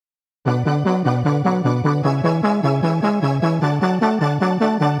Hey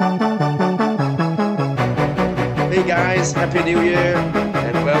guys, Happy New Year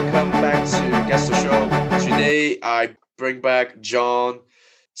and welcome back to Guess the Show. Today I bring back John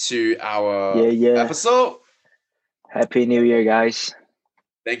to our Yeah, yeah. episode. Happy New Year, guys.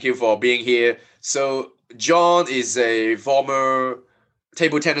 Thank you for being here. So, John is a former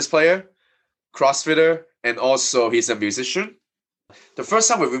table tennis player, CrossFitter, and also he's a musician. The first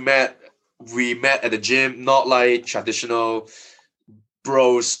time we met at the gym, not like traditional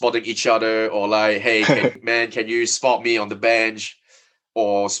bros spotting each other or like, hey, can you spot me on the bench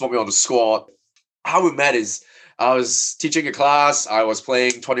or spot me on the squad? How we met is I was teaching a class. I was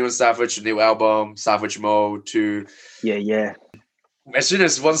playing 21 Savage new album, Savage Mode 2. Yeah, yeah. As soon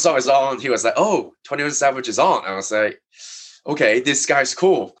as one song is on, he was like, oh, 21 Savage is on. I was like, okay, this guy's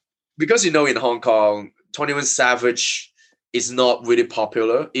cool. Because in Hong Kong, 21 Savage is not really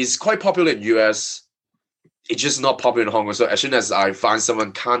popular. It's quite popular in US. It's just not popular in Hong Kong. So as soon as I find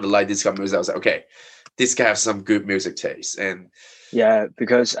someone kind of like this kind of music, I was like, okay, this guy has some good music taste. And Yeah,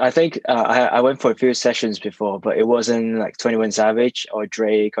 because I think I went for a few sessions before, but it wasn't like 21 Savage or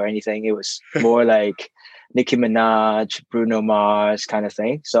Drake or anything. It was more like Nicki Minaj, Bruno Mars kind of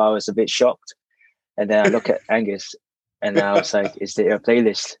thing. So I was a bit shocked. And then I look at Angus and I was like, is there a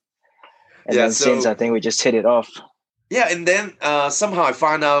playlist? And yeah, then since I so think we just hit it off. yeah, and then somehow I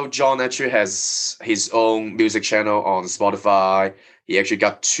find out John actually has his own music channel on Spotify. He actually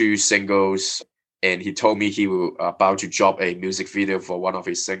got two singles, and he told me he will about to drop a music video for one of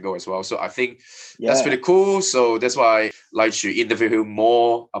his single as well. So I think that's Yeah. pretty cool. So that's why I like to interview him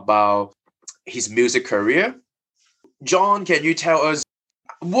more about his music career. John, can you tell us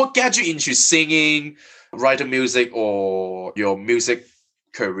what got you into singing, writing music, or your music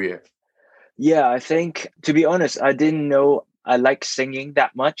career? Yeah, I think to be honest, I didn't know I like singing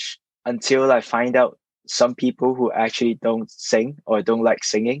that much until I find out some people who actually don't sing or don't like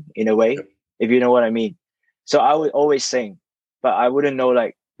singing in a way, if you know what I mean. So I would always sing, but I wouldn't know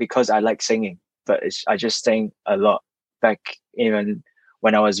like because I like singing, but I just sing a lot back even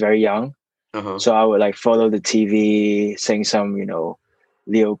when I was very young. Uh-huh. So I would like follow the TV, sing some,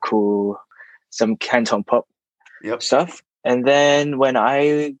 Leo Cool, some Canton Pop Yep. stuff. And then when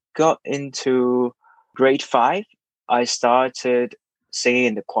I got into grade five, I started singing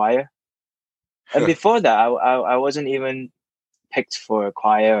in the choir. And before that, I wasn't even picked for a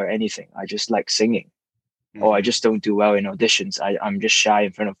choir or anything. I just like singing, or I Hmm. just don't do well in auditions. I'm just shy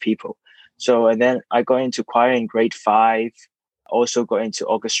in front of people. So, and then I got into choir in grade five, also got into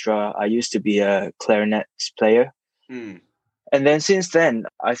orchestra. I used to be a clarinet player. Mm. And then since then,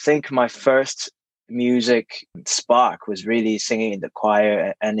 I think my first music spark was really singing in the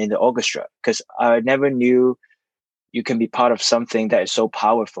choir and in the orchestra because I never knew you can be part of something that is so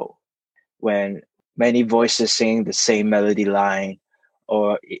powerful when many voices sing the same melody line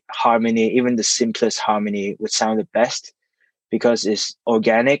or harmony, even the simplest harmony would sound the best because it's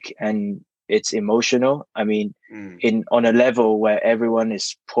organic and it's emotional. I mean, Mm. in on a level where everyone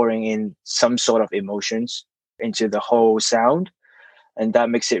is pouring in some sort of emotions into the whole sound, and that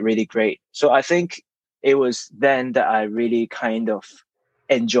makes it really great. So I think it was then that I really kind of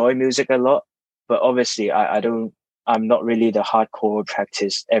enjoy music a lot. But obviously, I'm not really the hardcore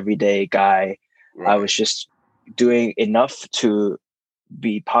practice everyday guy. I Right. was just doing enough to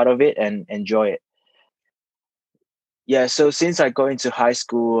be part of it and enjoy it. Yeah. So since I got into high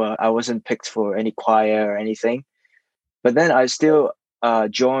school, I wasn't picked for any choir or anything. But then I still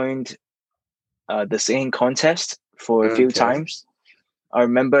joined the singing contest for a few Okay. times. I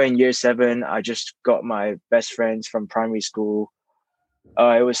remember in year seven, I just got my best friends from primary school.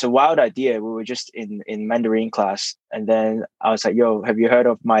 It was a wild idea. We were just in Mandarin class, and then I was like, "Yo, have you heard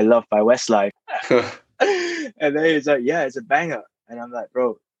of My Love by Westlife?" And then he's like, "Yeah, it's a banger." And I'm like,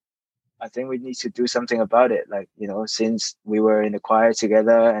 "Bro, I think we need to do something about it. Like, since we were in the choir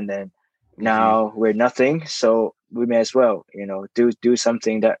together, and then Hmm. now we're nothing, so we may as well, do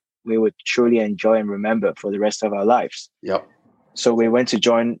something that we would truly enjoy and remember for the rest of our lives." Yep. So we went to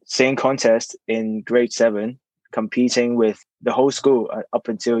join singing contest in grade seven, competing with the whole school up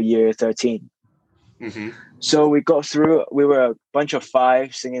until year 13. Hmm. So we got through, we were a bunch of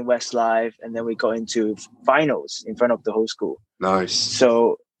five singing Westlife, and then we got into finals in front of the whole school. Nice.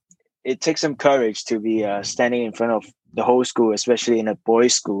 So it takes some courage to be standing in front of the whole school, especially in a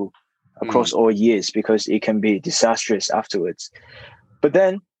boys' school Mm. across all years, because it can be disastrous afterwards. But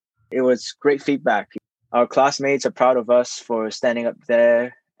then it was great feedback. Our classmates are proud of us for standing up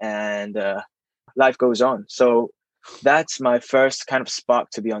there, and life goes on. So that's my first kind of spark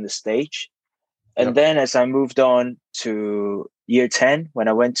to be on the stage. And then as I moved on to year 10, when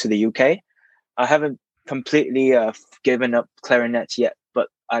I went to the UK, I haven't completely given up clarinet yet, but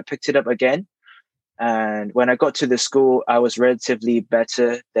I picked it up again. And when I got to the school, I was relatively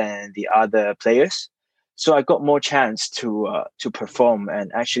better than the other players. So I got more chance to perform.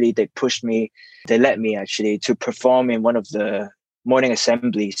 And actually, they let me actually to perform in one of the morning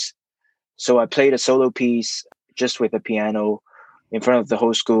assemblies. So I played a solo piece just with a piano in front of the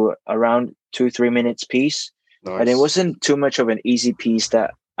whole school, around 2-3 minutes piece. Nice. And it wasn't too much of an easy piece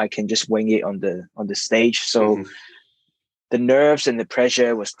that I can just wing it on the stage. So the nerves and the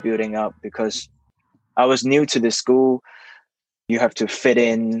pressure was building up because I was new to the school. You have to fit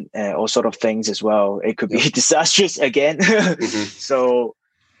in all sort of things as well. It could be disastrous again. So,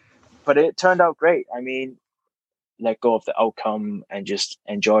 but it turned out great. I mean, let go of the outcome and just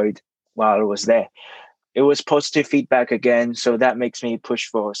enjoyed while I was there. It was positive feedback again, so that makes me push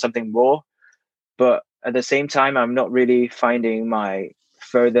for something more. But at the same time, I'm not really finding my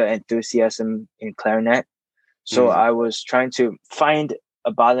further enthusiasm in clarinet. So I was trying to find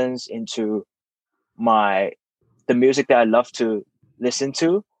a balance into the music that I love to listen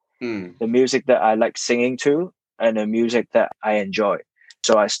to, the music that I like singing to, and the music that I enjoy.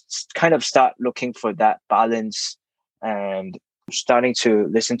 So I kind of start looking for that balance and starting to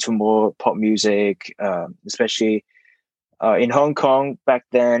listen to more pop music, especially in Hong Kong back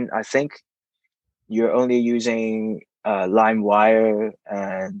then. I think you're only using LimeWire,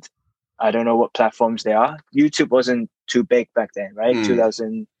 and I don't know what platforms they are. YouTube wasn't too big back then, right?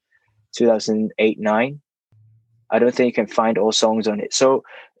 2008, 9. I don't think you can find all songs on it. So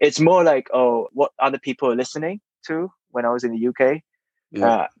it's more like, what other people are listening to when I was in the UK.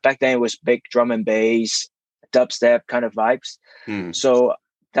 Back then it was big drum and bass, dubstep kind of vibes. So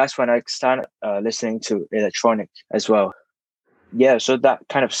that's when I started listening to electronic as well. Yeah, so that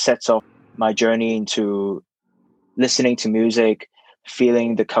kind of sets off my journey into listening to music,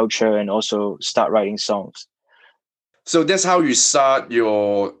 feeling the culture, and also start writing songs. So that's how you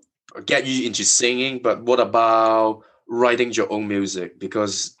get you into singing. But what about writing your own music?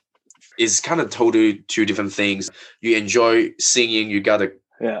 Because it's kind of totally two different things. You enjoy singing, you got a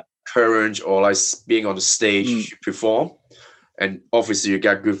courage, or like being on the stage to perform, and obviously you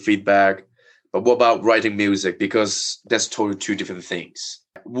got good feedback. But what about writing music? Because that's totally two different things.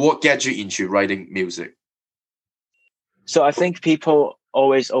 What gets you into writing music? So I think people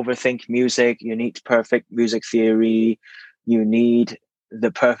always overthink music. You need perfect music theory. You need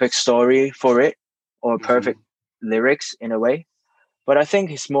the perfect story for it, or perfect lyrics in a way. But I think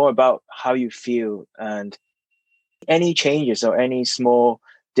it's more about how you feel, and any changes or any small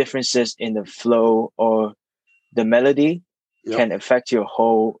differences in the flow or the melody can affect your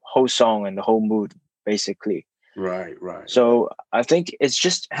whole song and the whole mood, basically. Right. So I think it's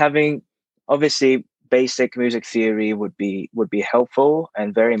just having, obviously, basic music theory would be helpful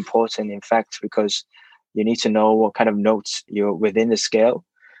and very important, in fact, because you need to know what kind of notes you're within the scale.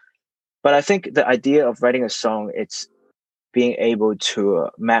 But I think the idea of writing a song, it's being able to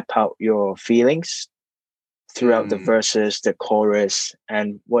map out your feelings throughout the verses, the chorus,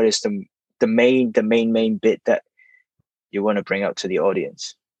 and what is the main bit that you want to bring out to the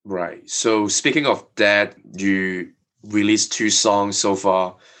audience. Right. So speaking of that, you released 2 songs so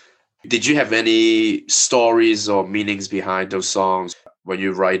far. Did you have any stories or meanings behind those songs when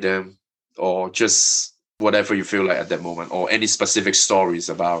you write them, or just whatever you feel like at that moment, or any specific stories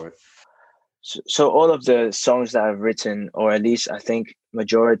about it? So all of the songs that I've written, or at least I think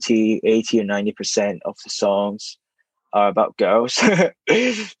majority, 80 or 90% of the songs are about girls.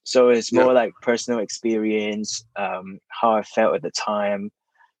 So it's more like personal experience, how I felt at the time.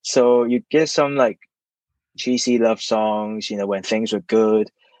 So you get some like cheesy love songs, when things were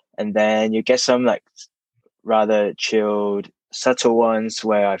good. And then you get some like rather chilled, subtle ones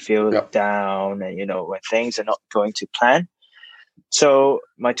where I feel down and, when things are not going to plan. So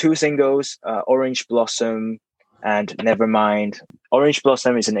my 2 singles, Orange Blossom and Nevermind. Orange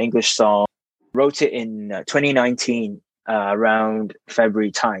Blossom is an English song. Wrote it in 2019, around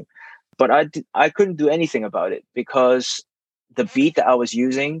February time. But I couldn't do anything about it because the beat that I was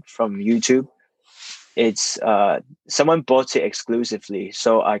using from YouTube, it's someone bought it exclusively,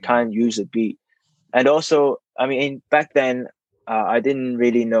 so I can't use the beat. And also, I mean, back then, I didn't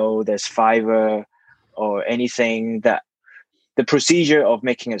really know there's Fiverr or anything that the procedure of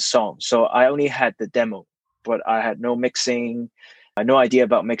making a song. So I only had the demo, but I had no mixing, no idea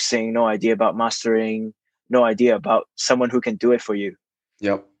about mixing, no idea about mastering, no idea about someone who can do it for you.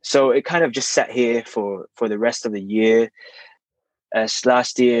 So it kind of just sat here for the rest of the year. As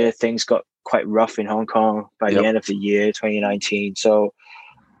last year, things got quite rough in Hong Kong by the end of the year, 2019. So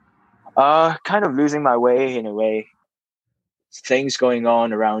Kind of losing my way in a way. Things going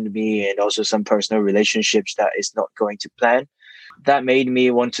on around me, and also some personal relationships that is not going to plan. That made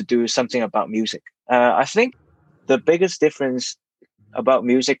me want to do something about music. I think the biggest difference about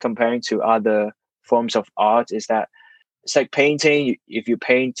music comparing to other forms of art is that it's like painting. If you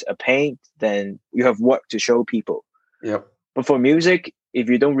paint a paint, then you have work to show people. Yep. But for music, if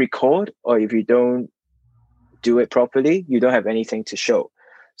you don't record or if you don't do it properly, you don't have anything to show.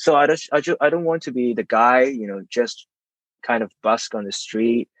 So I don't want to be the guy, just kind of busk on the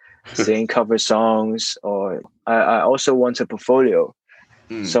street, sing cover songs, or I also want a portfolio.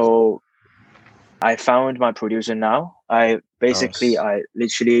 Mm, So I found my producer now. nice. I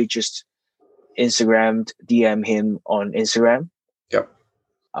literally just Instagrammed, DM him on Instagram. Yep.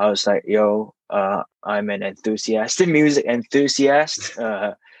 I was like, yo, I'm an enthusiast, music enthusiast.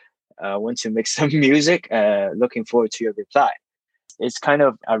 I want to make some music. Looking forward to your reply. It's kind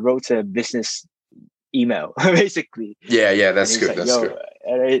of, I wrote a business email basically. Yeah, And that's he's good. like, That's yo,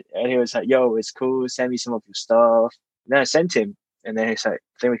 good. and he was like, yo, it's cool. Send me some of your stuff. And then I sent him, and then he's like,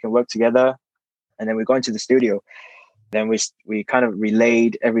 I think we can work together. And then we go into the studio. Then we kind of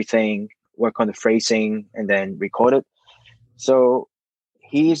relayed everything, work on the phrasing, and then recorded. So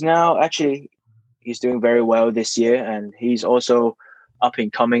he's now actually he's doing very well this year, and he's also up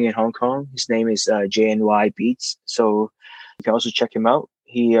and coming in Hong Kong. His name is JNY Beats, so you can also check him out.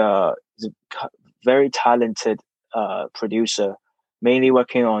 He is a very talented producer, mainly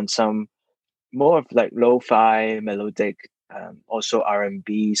working on some more of like lo-fi, melodic, also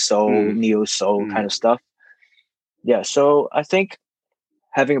R&B, soul, Mm, neo soul kind mm, of stuff. Yeah, so I think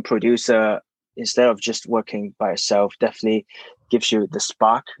having a producer instead of just working by yourself definitely gives you the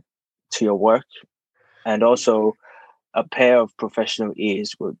spark to your work, and also a pair of professional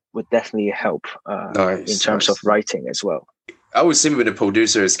ears would definitely help in nice, terms of nice. writing as well. I would say with a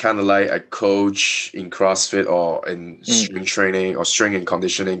producer is kind of like a coach in CrossFit or in Mm, string training or string and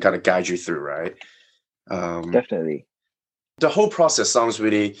conditioning, kind of guide you through, right? Um, definitely. the whole process sounds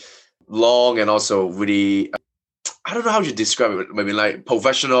really long and also really, I don't know how to describe it, maybe like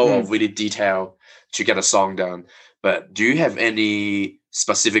professional or Mm. really detailed to get a song done. But do you have any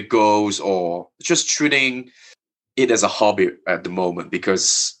specific goals or just treating it as a hobby at the moment?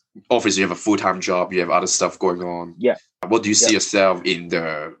 Because obviously you have a full-time job, you have other stuff going on. Yeah, What do you see yeah. yourself in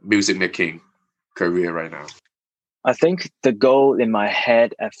the music making career right now? I think the goal in my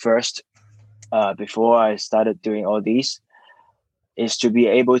head at first, before I started doing all these, is to be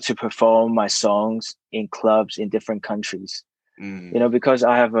able to perform my songs in clubs in different countries. Mm, Because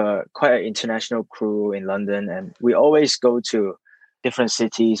I have a quite an international crew in London, and we always go to different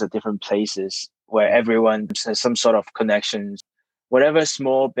cities or different places where mm, everyone has some sort of connections, whatever,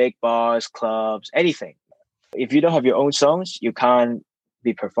 small, big bars, clubs, anything. If you don't have your own songs, you can't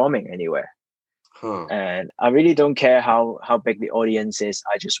be performing anywhere. huh, And I really don't care how big the audience is.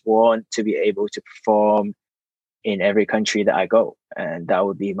 I just want to be able to perform in every country that I go, and that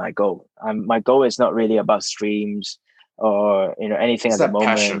would be my goal. My goal is not really about streams or anything it's at the that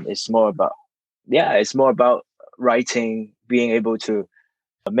moment. passion. It's more about, yeah, it's more about writing, being able to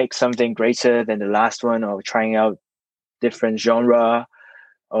make something greater than the last one, or trying out different genre,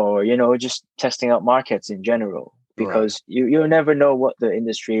 or just testing out markets in general. Right. Because you'll never know what the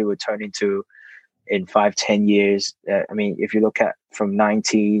industry will turn into in 5-10 years. I mean, if you look at from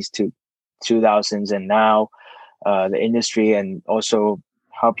 90s to 2000s and now, the industry and also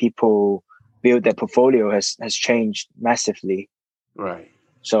how people build their portfolio has changed massively. Right.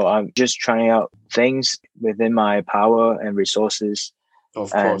 So I'm just trying out things within my power and resources,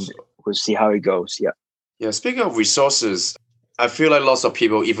 Of and course. we'll see how it goes. Yeah. Yeah, speaking of resources, I feel like lots of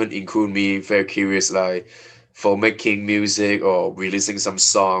people, even include me, very curious, like for making music or releasing some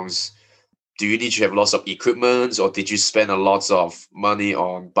songs, do you need to have lots of equipment or did you spend a lot of money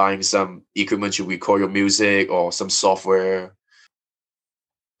on buying some equipment to record your music or some software?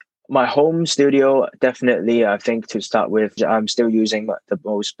 My home studio, definitely, I think to start with, I'm still using the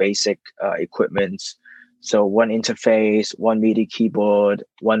most basic equipment. So one interface, one MIDI keyboard,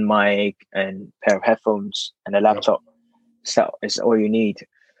 one mic, and pair of headphones and a Yep. laptop. So is all you need.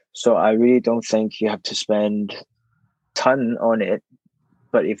 So I really don't think you have to spend ton on it.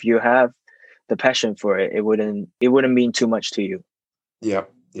 But if you have the passion for it, it wouldn't mean too much to you.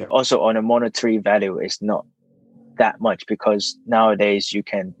 Yep. Yep. Also, on a monetary value, it's not that much, because nowadays you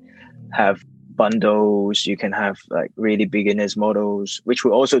can have bundles, you can have like really beginners models, which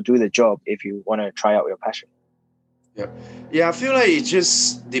will also do the job if you want to try out your passion. Yep. Yeah, I feel like it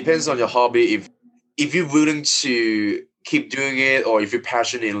just depends on your hobby. If you're willing to keep doing it or if you're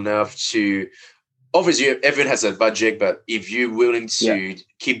passionate enough to obviously everyone has a budget, but if you're willing Yeah. to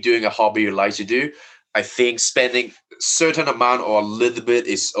keep doing a hobby you like to do, I think spending certain amount or a little bit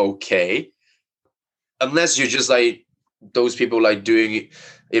is okay. Unless you're just like those people like doing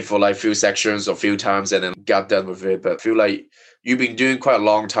it for like few sections or few times and then got done with it. But I feel like you've been doing quite a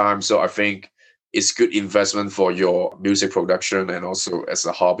long time, so I think it's good investment for your music production and also as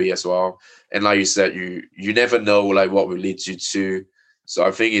a hobby as well. And like you said, you never know like what will lead you to. So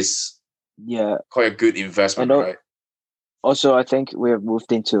I think it's Yeah. quite a good investment, And right? also, I think we have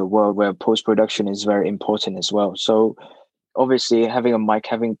moved into a world where post production is very important as well. So obviously, having a mic,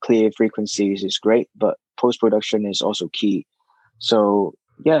 having clear frequencies is great, but post production is also key. So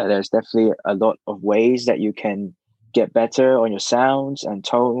yeah, there's definitely a lot of ways that you can get better on your sounds and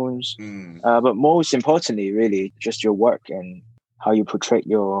tones. But most importantly, really, just your work and how you portray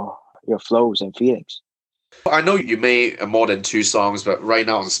your flows and feelings. I know you made more than two songs, but right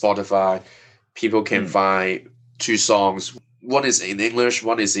now on Spotify, people can find two songs. One is in English,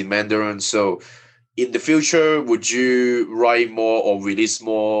 one is in Mandarin. So in the future, would you write more or release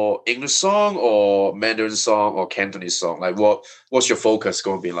more English song or Mandarin song or Cantonese song? Like what's your focus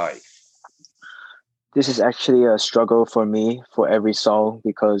going to be like? This is actually a struggle for me for every song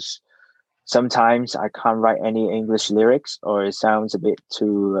because sometimes I can't write any English lyrics or it sounds a bit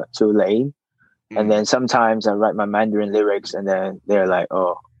too lame. And then sometimes I write my Mandarin lyrics and then they're like,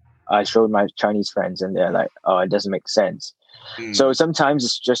 oh, I showed my Chinese friends and they're like, oh, it doesn't make sense. So sometimes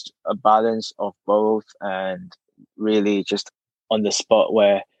it's just a balance of both and really just on the spot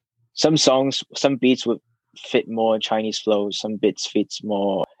where some songs, some beats would fit more Chinese flows, some beats fits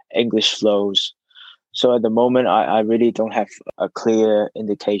more English flows. So at the moment, I really don't have a clear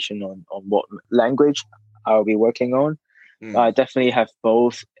indication on what language I'll be working on. I definitely have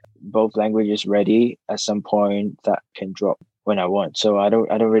both languages ready at some point that can drop when I want. So I don't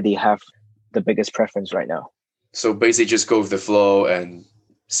really have the biggest preference right now. So basically just go with the flow and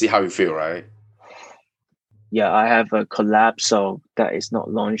see how you feel, right? Yeah, I have a collab song that is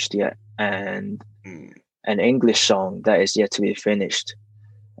not launched yet and an English song that is yet to be finished.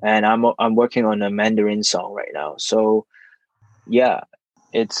 And I'm working on a Mandarin song right now. So yeah,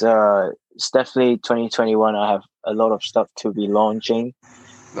 it's definitely 2021. I have a lot of stuff to be launching.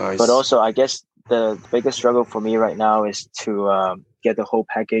 Nice. But also, I guess the biggest struggle for me right now is to get the whole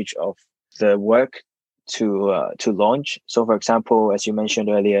package of the work to launch. So, for example, as you mentioned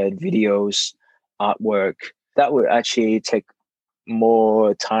earlier, videos, artwork, that would actually take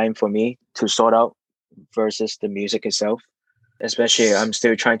more time for me to sort out versus the music itself. Especially, I'm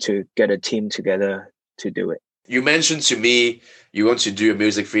still trying to get a team together to do it. You mentioned to me you want to do a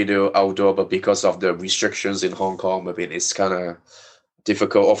music video outdoor, but because of the restrictions in Hong Kong, I mean, it's kind of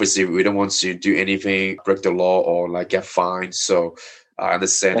difficult. Obviously, we don't want to do anything, break the law or like get fined. So I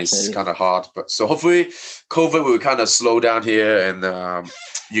understand it's kind of hard. But so hopefully COVID will kind of slow down here and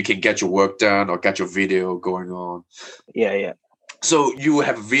you can get your work done or get your video going on. Yeah. So you will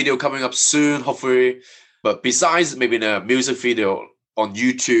have a video coming up soon, hopefully. But besides maybe a music video on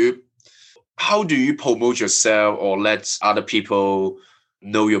YouTube, how do you promote yourself or let other people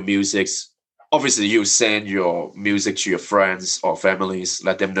know your music? Obviously, you send your music to your friends or families,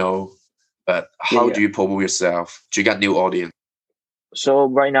 let them know. But how do you promote yourself to get new audience? So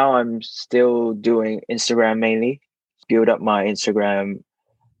right now, I'm still doing Instagram mainly. Build up my Instagram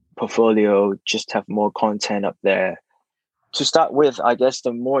portfolio, just have more content up there. To start with, I guess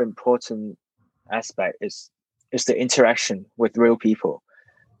the more important aspect is the interaction with real people.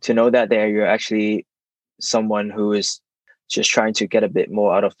 To know that you're actually someone who is just trying to get a bit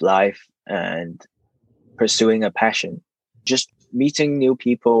more out of life and pursuing a passion. Just meeting new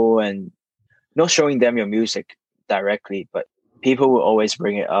people and not showing them your music directly, but people will always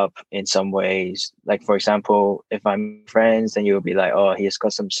bring it up in some ways. Like, for example, if I'm friends, then you'll be like, oh, he's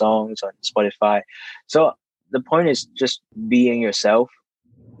got some songs on Spotify. So the point is just being yourself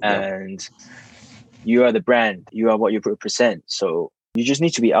and you are the brand, you are what you represent. So you just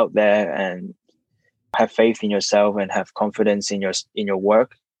need to be out there and have faith in yourself and have confidence in your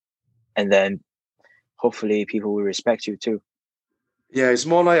work. And then hopefully people will respect you too. Yeah, it's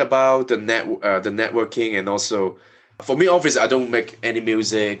more like about the networking, and also for me, obviously, I don't make any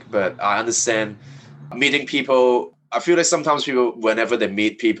music, but I understand meeting people. I feel like sometimes people, whenever they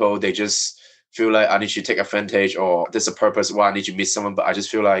meet people, they just feel like I need to take advantage or there's a purpose why I need to meet someone. But I just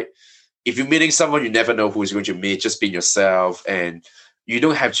feel like if you're meeting someone, you never know who's going to meet. Just being yourself, and you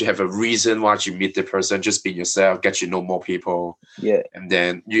don't have to have a reason why you meet the person. Just being yourself, get to know more people. Yeah. And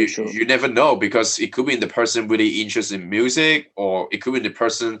then you never know, because it could be the person really interested in music, or it could be the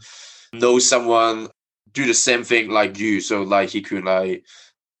person knows someone do the same thing like you. So like he could like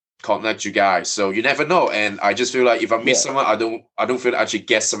connect you guys. So you never know. And I just feel like if I meet Yeah, someone, I don't feel I actually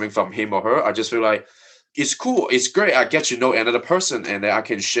get something from him or her. I just feel like it's cool. It's great. I get to know another person and then I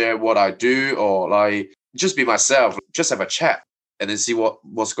can share what I do or like just be myself. Just have a chat and then see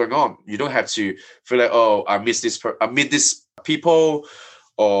what's going on. You don't have to feel like, oh, I meet this people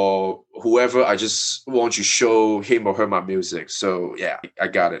or whoever. I just want to show him or her my music. So yeah, I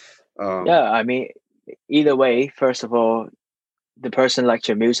got it. yeah. I mean, either way, first of all, the person likes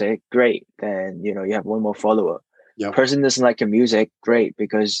your music, great. Then you have one more follower. Yep. Person doesn't like your music, great,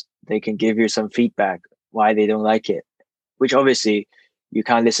 because they can give you some feedback why they don't like it. Which obviously you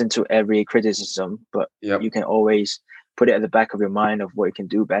can't listen to every criticism, but Yep. you can always put it at the back of your mind of what you can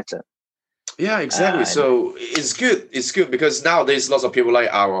do better. Yeah, exactly. And So it's good. It's good because nowadays lots of people like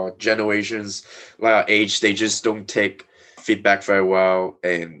our generations, like our age, they just don't take feedback very well,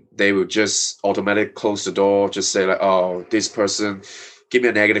 and they will just automatically close the door, just say like, "Oh, this person give me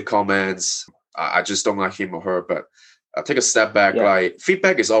a negative comments. I just don't like him or her." But take a step back. yeah, Like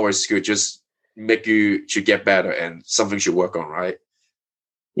feedback is always good. Just make you to get better and something should work on, right?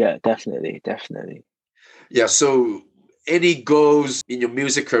 yeah, definitely, definitely. Yeah. So, any goals in your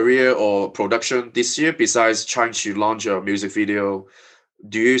music career or production this year besides trying to launch a music video?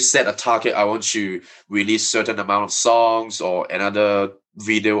 Do you set a target? I want to release certain amount of songs or another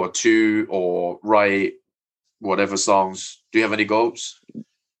video or two or write whatever songs. Do you have any goals?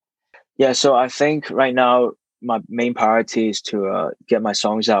 Yeah, so I think right now my main priority is to get my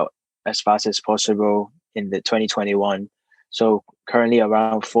songs out as fast as possible in the 2021. So currently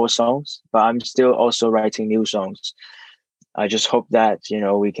around 4 songs, but I'm still also writing new songs. I just hope that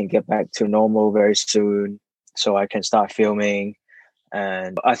we can get back to normal very soon, so I can start filming.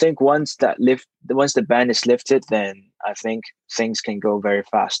 And I think once the ban is lifted, then I think things can go very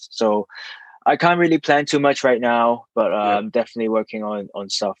fast. So I can't really plan too much right now, but Yeah. I'm definitely working on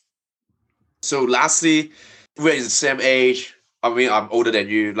stuff. So lastly, we're in the same age. I mean, I'm older than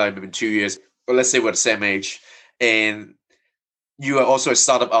you, like maybe 2 years. But let's say we're the same age, and you are also a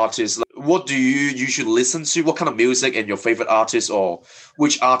startup artist. Like, what do you usually listen to? What kind of music and your favorite artist, or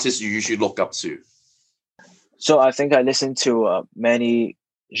which artist you usually look up to? So I think I listen to many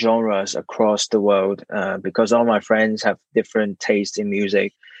genres across the world because all my friends have different tastes in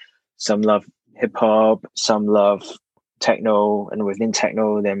music. Some love hip hop, some love techno, and within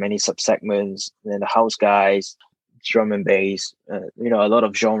techno, there are many subsegments. And then the house guys, drum and bass, a lot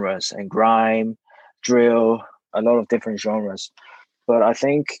of genres, and grime, drill, a lot of different genres. But I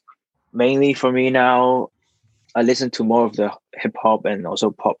think mainly for me now, I listen to more of the hip hop and also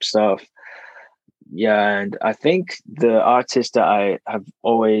pop stuff. Yeah, and I think the artist that I have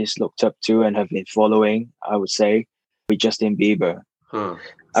always looked up to and have been following, I would say, be Justin Bieber. Huh.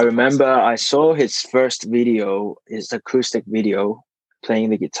 I remember Surprising. I saw his first video, his acoustic video, playing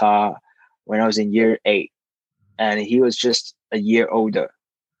the guitar when I was in year 8, and he was just a year older.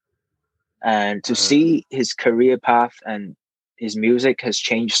 And to Uh, see his career path and his music has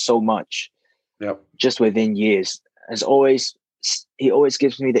changed so much yep. just within years. As always, he always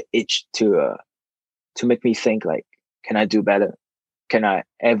gives me the itch to make me think like, can I do better? Can I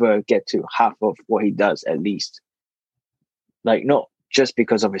ever get to half of what he does at least? Like not just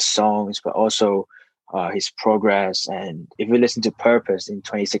because of his songs, but also his progress. And if you listen to Purpose in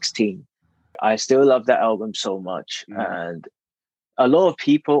 2016, I still love that album so much. Mm. And a lot of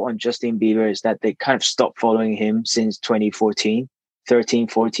people on Justin Bieber is that they kind of stopped following him since 2014, 13,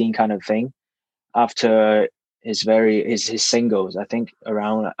 14 kind of thing. After his singles, I think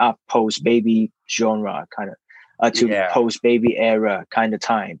around post baby genre kind of to Yeah. post baby era kind of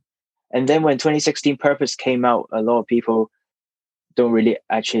time. And then when 2016 Purpose came out, a lot of people don't really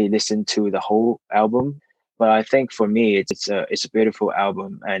actually listen to the whole album. But I think for me, it's a beautiful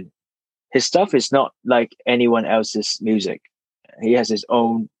album, and his stuff is not like anyone else's music. He has his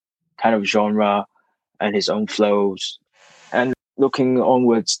own kind of genre and his own flows. And looking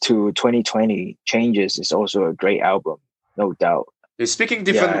onwards to 2020, Changes is also a great album, no doubt. He's speaking Yeah,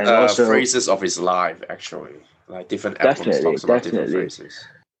 different and also phrases of his life, actually. Like different albums definitely, talks about different definitely, phrases.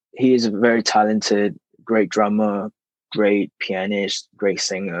 he is a very talented, great drummer, great pianist, great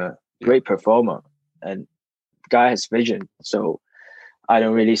singer, Yeah. great performer, and guy has vision. So I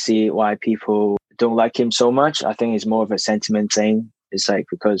don't really see why people don't like him so much. I think it's more of a sentiment thing. It's like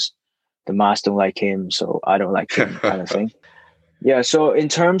because the mass don't like him, so I don't like him, kind of thing. Yeah. So in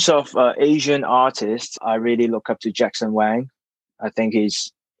terms of Asian artists, I really look up to Jackson Wang. I think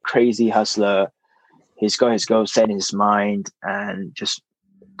he's crazy hustler. He's got his goal set in his mind and just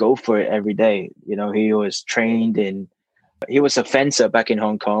go for it every day. He was a fencer back in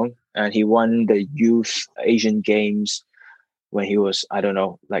Hong Kong, and he won the Youth Asian Games when he was, I don't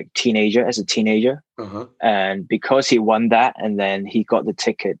know, like as a teenager. Uh-huh. And because he won that, and then he got the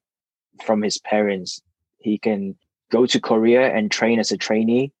ticket from his parents, he can go to Korea and train as a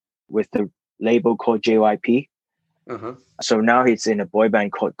trainee with the label called JYP. Uh-huh. So now he's in a boy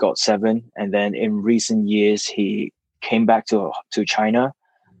band called GOT7. And then in recent years, he came back to China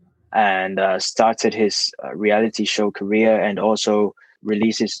and started his reality show career, and also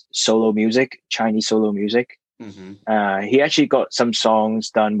releases solo music, Chinese solo music. Mm-hmm. He actually got some songs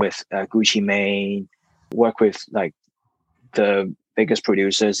done with Gucci Mane, work with like the biggest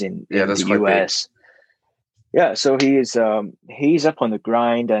producers in that's the quite US. Big. Yeah, so he's up on the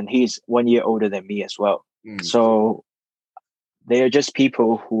grind, and he's 1 year older than me as well. So they are just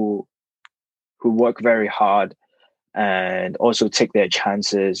people who work very hard and also take their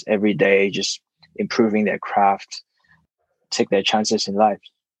chances every day, just improving their craft, take their chances in life.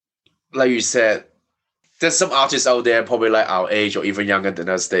 Like you said, there's some artists out there probably like our age or even younger than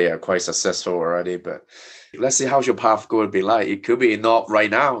us. They are quite successful already, but let's see how your path going to be like. It could be not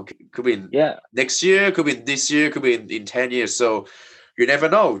right now, it could be next year, could be this year, could be in 10 years. So you never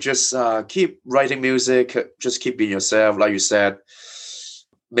know. Just keep writing music, just keep being yourself. Like you said,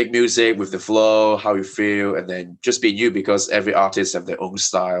 make music with the flow, how you feel, and then just be you, because every artist have their own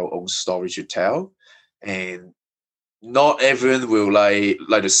style, own story to tell. And not everyone will like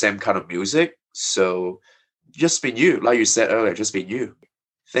the same kind of music. So just be you, like you said earlier, just be you.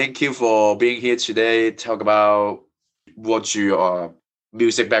 Thank you for being here today. Talk about what your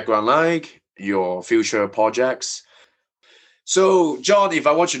music background like, your future projects. So, John, if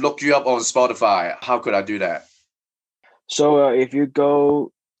I want to look you up on Spotify, how could I do that? So if you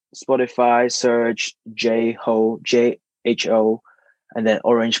go Spotify, search JHO, JHO, and then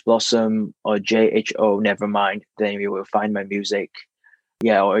Orange Blossom or JHO Nevermind, then you will find my music.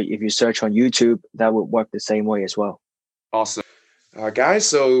 Yeah, or if you search on YouTube, that would work the same way as well. Awesome. Guys,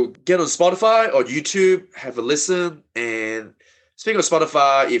 so get on Spotify or YouTube, have a listen. And speaking of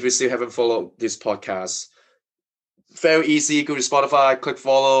Spotify, if you still haven't followed this podcast, very easy, go to Spotify, click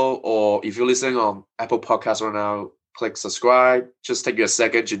follow, or if you're listening on Apple Podcasts right now, click subscribe. Just take you a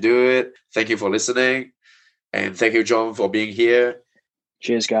second to do it. Thank you for listening. And thank you, John, for being here.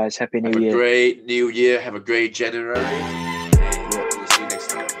 Cheers, guys. Happy New Year. Have a great New Year. Have a great January.